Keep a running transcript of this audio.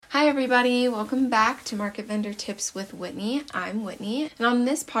everybody, welcome back to Market Vendor Tips with Whitney. I'm Whitney, and on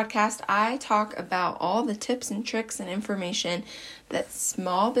this podcast I talk about all the tips and tricks and information that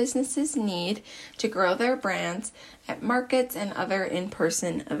small businesses need to grow their brands at markets and other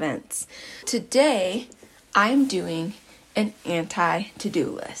in-person events. Today I'm doing an anti-to-do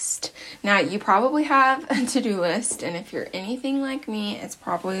list. Now you probably have a to-do list, and if you're anything like me, it's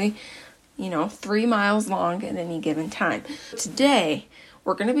probably 3 miles long at any given time. Today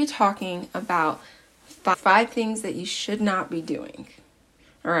we're going to be talking about five things that you should not be doing.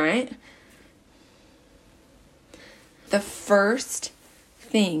 All right? The first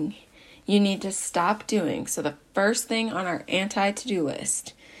thing you need to stop doing, so the first thing on our anti-to-do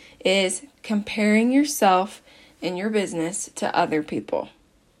list is comparing yourself and your business to other people.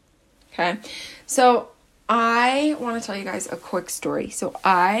 Okay? So I want to tell you guys a quick story. So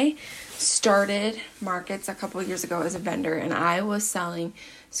I started markets a couple of years ago as a vendor, and I was selling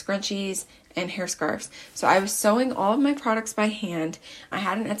scrunchies and hair scarves. So I was sewing all of my products by hand. I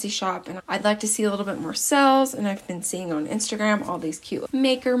had an Etsy shop, and I'd like to see a little bit more sales, and I've been seeing on Instagram all these cute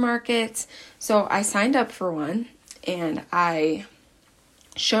maker markets. So I signed up for one, and I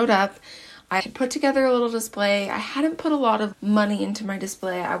showed up. I had put together a little display. I hadn't put a lot of money into my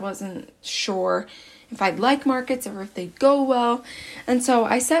display. I wasn't sure if I'd like markets or if they'd go well. And so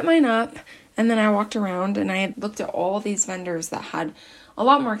I set mine up, and then I walked around and I had looked at all these vendors that had a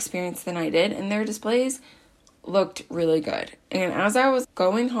lot more experience than I did, and their displays looked really good. And as I was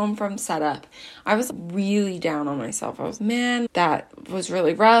going home from setup, I was really down on myself. I was, man, that was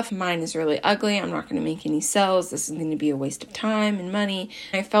really rough. Mine is really ugly. I'm not going to make any sales. This is going to be a waste of time and money.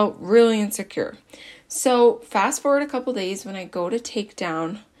 I felt really insecure. So fast forward a couple days when I go to take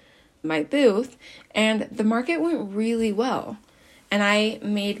down my booth, and the market went really well, and I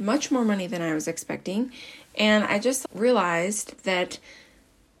made much more money than I was expecting. And I just realized that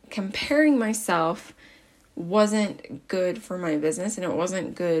comparing myself wasn't good for my business, and it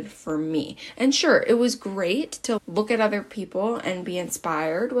wasn't good for me. And sure, it was great to look at other people and be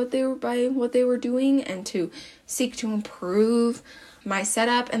inspired by what they were doing, and to seek to improve my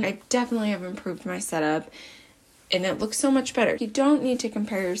setup. And I definitely have improved my setup, and it looks so much better. You don't need to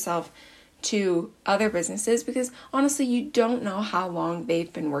compare yourself to other businesses, because honestly, you don't know how long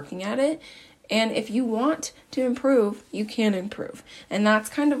they've been working at it. And if you want to improve, you can improve. And that's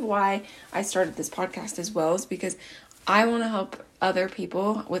kind of why I started this podcast as well, is because I want to help other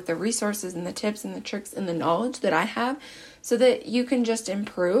people with the resources and the tips and the tricks and the knowledge that I have, so that you can just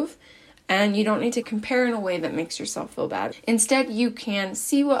improve. And you don't need to compare in a way that makes yourself feel bad. Instead, you can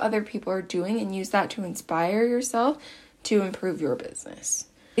see what other people are doing and use that to inspire yourself to improve your business.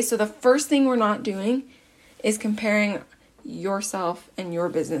 Okay, so the first thing we're not doing is comparing yourself and your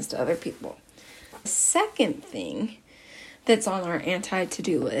business to other people. The second thing that's on our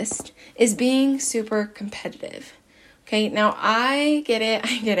anti-to-do list is being super competitive. Okay, now I get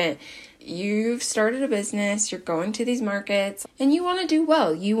it. You've started a business, you're going to these markets, and you want to do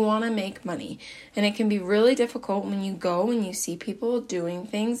well. You want to make money. And it can be really difficult when you go and you see people doing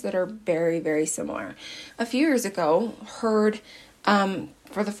things that are very, very similar. A few years ago, heard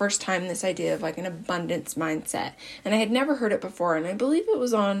for the first time this idea of like an abundance mindset. And I had never heard it before. And I believe it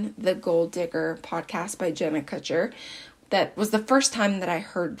was on the Gold Digger podcast by Jenna Kutcher. That was the first time that I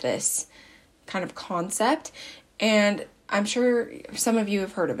heard this kind of concept. And I'm sure some of you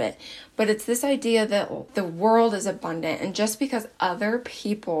have heard of it, but it's this idea that the world is abundant, and just because other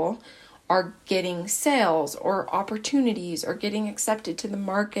people are getting sales or opportunities or getting accepted to the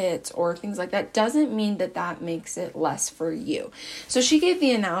markets or things like that doesn't mean that that makes it less for you. So she gave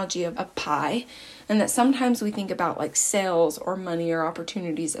the analogy of a pie, and that sometimes we think about like sales or money or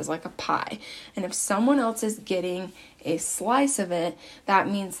opportunities as like a pie. And if someone else is getting a slice of it, that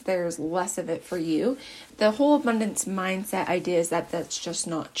means there's less of it for you. The whole abundance mindset idea is that that's just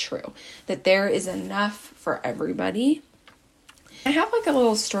not true, that there is enough for everybody. I have like a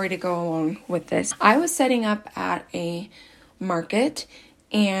little story to go along with this. I was setting up at a market,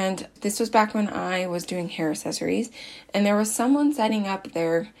 and this was back when I was doing hair accessories, and there was someone setting up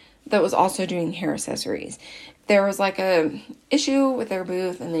there that was also doing hair accessories. There was like a issue with their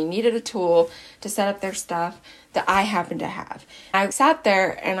booth, and they needed a tool to set up their stuff that I happened to have. I sat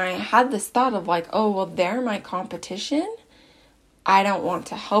there and I had this thought of like, oh, well, they're my competition. I don't want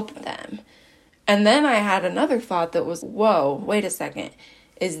to help them. And then I had another thought that was, whoa, wait a second.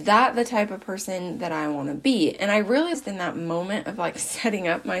 Is that the type of person that I want to be? And I realized in that moment of like setting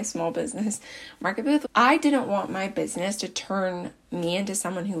up my small business market booth, I didn't want my business to turn me into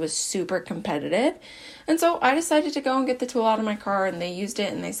someone who was super competitive. And so I decided to go and get the tool out of my car, and they used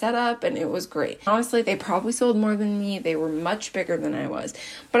it and they set up, and it was great. Honestly, they probably sold more than me. They were much bigger than I was.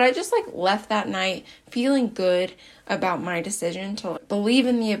 But I just like left that night feeling good about my decision to believe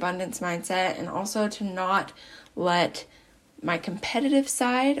in the abundance mindset, and also to not let my competitive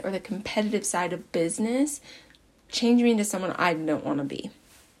side or the competitive side of business change me into someone I don't want to be.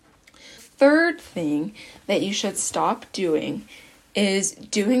 Third thing that you should stop doing is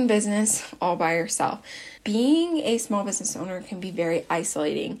doing business all by yourself. Being a small business owner can be very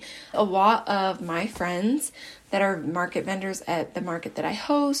isolating. A lot of my friends that are market vendors at the market that I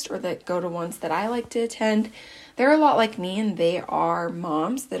host, or that go to ones that I like to attend, they're a lot like me, and they are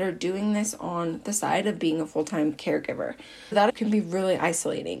moms that are doing this on the side of being a full-time caregiver. That can be really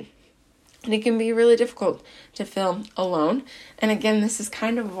isolating, and it can be really difficult to feel alone. And again, this is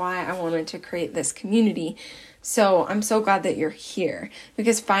kind of why I wanted to create this community. So I'm so glad that you're here,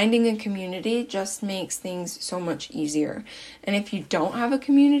 because finding a community just makes things so much easier. And if you don't have a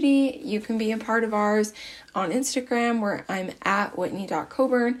community, you can be a part of ours on Instagram, where I'm at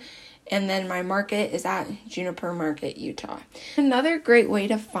Whitney.Coburn. And then my market is at Juniper Market, Utah. Another great way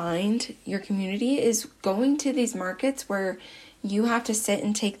to find your community is going to these markets where you have to sit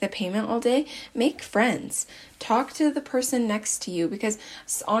and take the payment all day. Make friends. Talk to the person next to you, because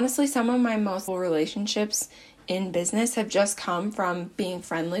honestly, some of my most relationships in business have just come from being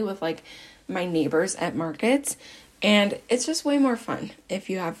friendly with like my neighbors at markets. And it's just way more fun if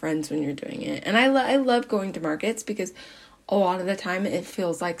you have friends when you're doing it. And I love going to markets, because a lot of the time it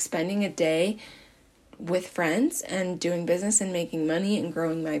feels like spending a day with friends and doing business and making money and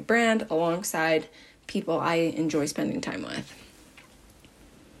growing my brand alongside people I enjoy spending time with.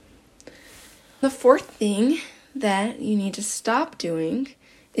 The fourth thing that you need to stop doing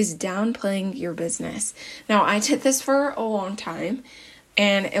is downplaying your business. Now, I did this for a long time,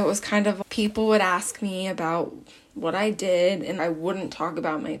 and it was kind of, people would ask me about what I did, and I wouldn't talk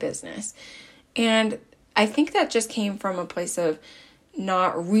about my business. And I think that just came from a place of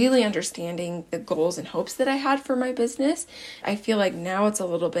not really understanding the goals and hopes that I had for my business. I feel like now it's a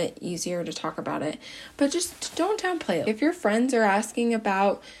little bit easier to talk about it, but just don't downplay it. If your friends are asking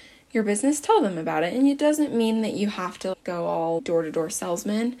about your business, tell them about it. And it doesn't mean that you have to go all door-to-door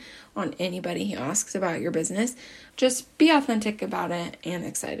salesman on anybody who asks about your business. Just be authentic about it and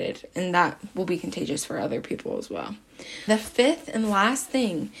excited, and that will be contagious for other people as well. The fifth and last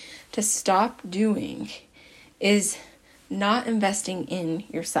thing to stop doing is not investing in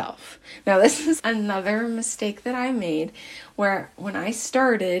yourself. Now, this is another mistake that I made, where when I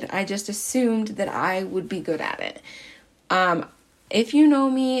started, I just assumed that I would be good at it. If you know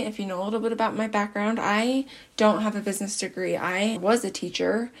me, if you know a little bit about my background, I don't have a business degree. I was a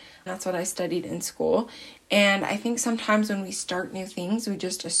teacher. That's what I studied in school. And I think sometimes when we start new things, we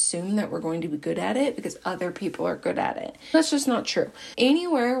just assume that we're going to be good at it because other people are good at it. That's just not true.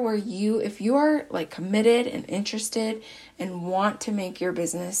 Anywhere where if you are like committed and interested and want to make your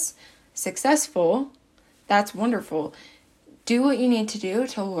business successful, that's wonderful. Do what you need to do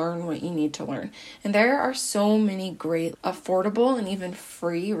to learn what you need to learn. And there are so many great, affordable, and even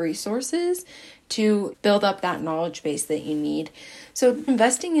free resources to build up that knowledge base that you need. So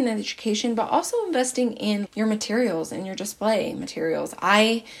investing in education, but also investing in your materials and your display materials.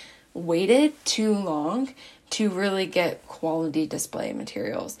 I waited too long to really get quality display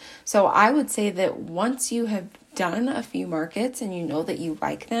materials. So I would say that once you have done a few markets and you know that you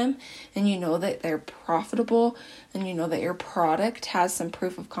like them, and you know that they're profitable, and you know that your product has some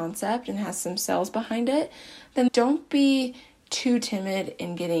proof of concept and has some sales behind it, then don't be too timid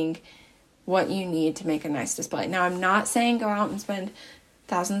in getting what you need to make a nice display. Now, I'm not saying go out and spend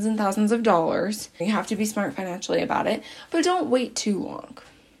thousands and thousands of dollars. You have to be smart financially about it, but don't wait too long.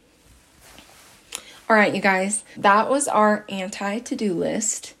 All right, you guys, that was our anti-to-do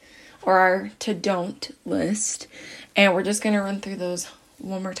list, or our to-don't list. And we're just going to run through those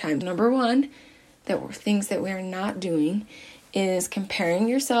one more time. Number one, that were things that we are not doing is comparing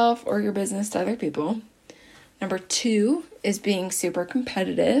yourself or your business to other people. Number two is being super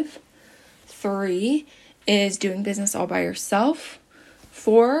competitive. 3 is doing business all by yourself.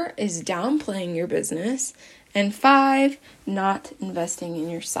 4 is downplaying your business. And 5, not investing in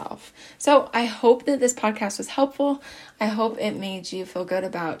yourself. So I hope that this podcast was helpful. I hope it made you feel good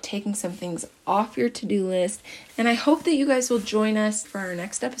about taking some things off your to-do list. And I hope that you guys will join us for our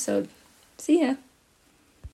next episode. See ya.